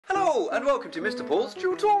all, and welcome to Mr. Paul's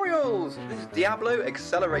Tutorials! This is Diabolo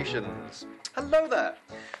Accelerations. Hello there!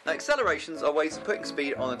 Now, accelerations are ways of putting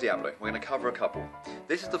speed on a Diablo. We're going to cover a couple.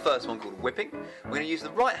 This is the first one, called whipping. We're going to use the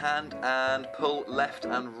right hand and pull left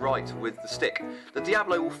and right with the stick. The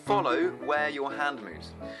Diablo will follow where your hand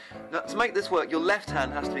moves. Now, to make this work, your left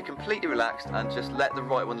hand has to be completely relaxed and just let the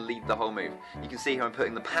right one lead the whole move. You can see how I'm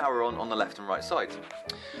putting the power on the left and right sides.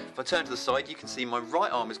 If I turn to the side, you can see my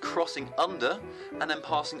right arm is crossing under and then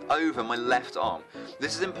passing over my left arm.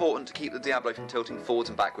 This is important to keep the Diablo from tilting forwards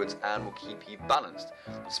and backwards and will keep you balanced.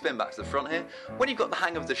 Spin back to the front here. When you've got the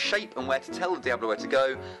hang of the shape and where to tell the Diablo where to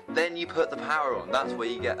go, then you put the power on. That's where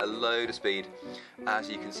you get a load of speed, as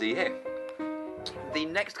you can see here. The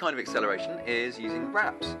next kind of acceleration is using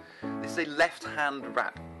wraps. This is a left hand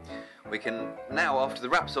wrap. We can now, after the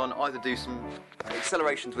wrap's on, either do some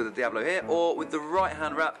accelerations with the Diablo here, or with the right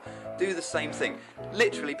hand wrap, do the same thing.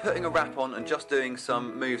 Literally putting a wrap on and just doing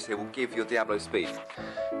some moves here will give your Diablo speed.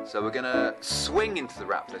 So we're going to swing into the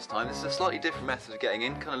wrap this time. This is a slightly different method of getting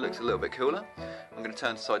in, kind of looks a little bit cooler. I'm going to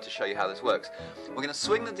turn to the side to show you how this works. We're going to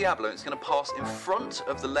swing the Diablo, and it's going to pass in front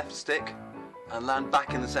of the left stick and land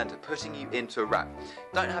back in the centre, putting you into a wrap.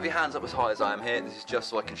 Don't have your hands up as high as I am here, this is just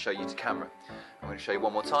so I can show you to camera. I'm going to show you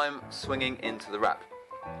one more time, swinging into the wrap.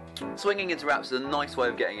 Swinging into wraps is a nice way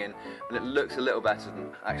of getting in, and it looks a little better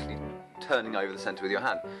than actually turning over the centre with your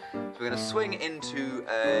hand. So we're going to swing into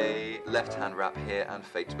a left hand wrap here and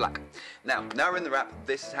fade to black. Now we're in the wrap,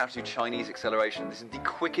 this is how to do Chinese acceleration. This is the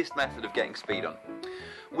quickest method of getting speed on.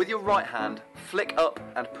 With your right hand, flick up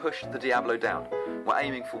and push the Diablo down. We're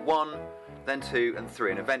aiming for 1, then 2 and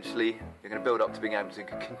 3, and eventually you're going to build up to being able to do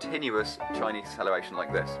continuous Chinese acceleration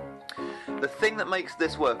like this. The thing that makes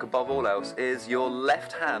this work above all else is your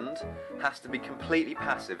left hand has to be completely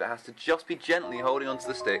passive. It has to just be gently holding onto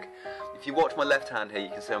the stick. If you watch my left hand here, you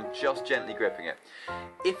can see I'm just gently gripping it.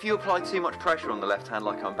 If you apply too much pressure on the left hand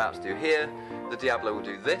like I'm about to do here, the Diablo will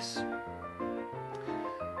do this.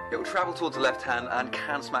 It will travel towards the left hand and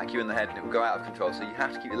can smack you in the head, and it will go out of control, so you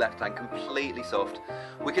have to keep your left hand completely soft.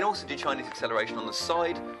 We can also do Chinese acceleration on the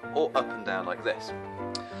side or up and down like this.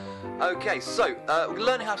 Okay, so we're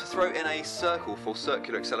learning how to throw in a circle for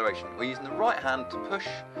circular acceleration. We're using the right hand to push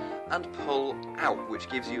and pull out, which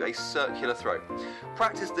gives you a circular throw.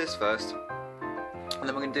 Practice this first, and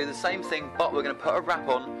then we're going to do the same thing, but we're going to put a wrap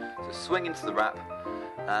on, so swing into the wrap,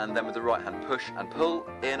 and then with the right hand push and pull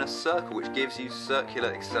in a circle, which gives you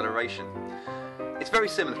circular acceleration. It's very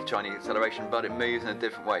similar to Chinese acceleration, but it moves in a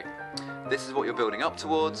different way. This is what you're building up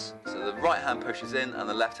towards, so the right hand pushes in and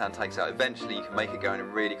the left hand takes out. Eventually you can make it go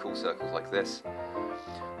in really cool circles like this.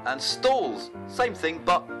 And stalls, same thing,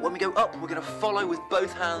 but when we go up we're going to follow with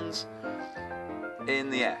both hands in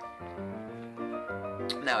the air.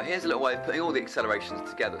 Now here's a little way of putting all the accelerations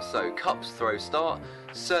together. So cups, throw, start,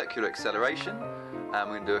 circular acceleration, and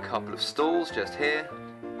we're going to do a couple of stalls just here.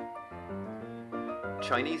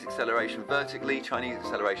 Chinese acceleration vertically, Chinese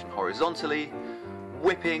acceleration horizontally,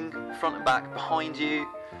 whipping front and back behind you,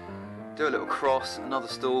 do a little cross, another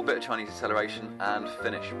stall, bit of Chinese acceleration, and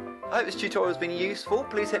finish. I hope this tutorial has been useful.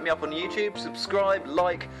 Please hit me up on YouTube, subscribe,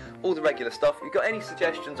 like, all the regular stuff. If you've got any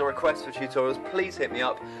suggestions or requests for tutorials, please hit me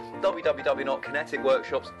up,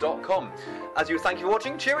 www.kineticworkshops.com. As you thank you for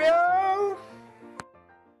watching, cheerio!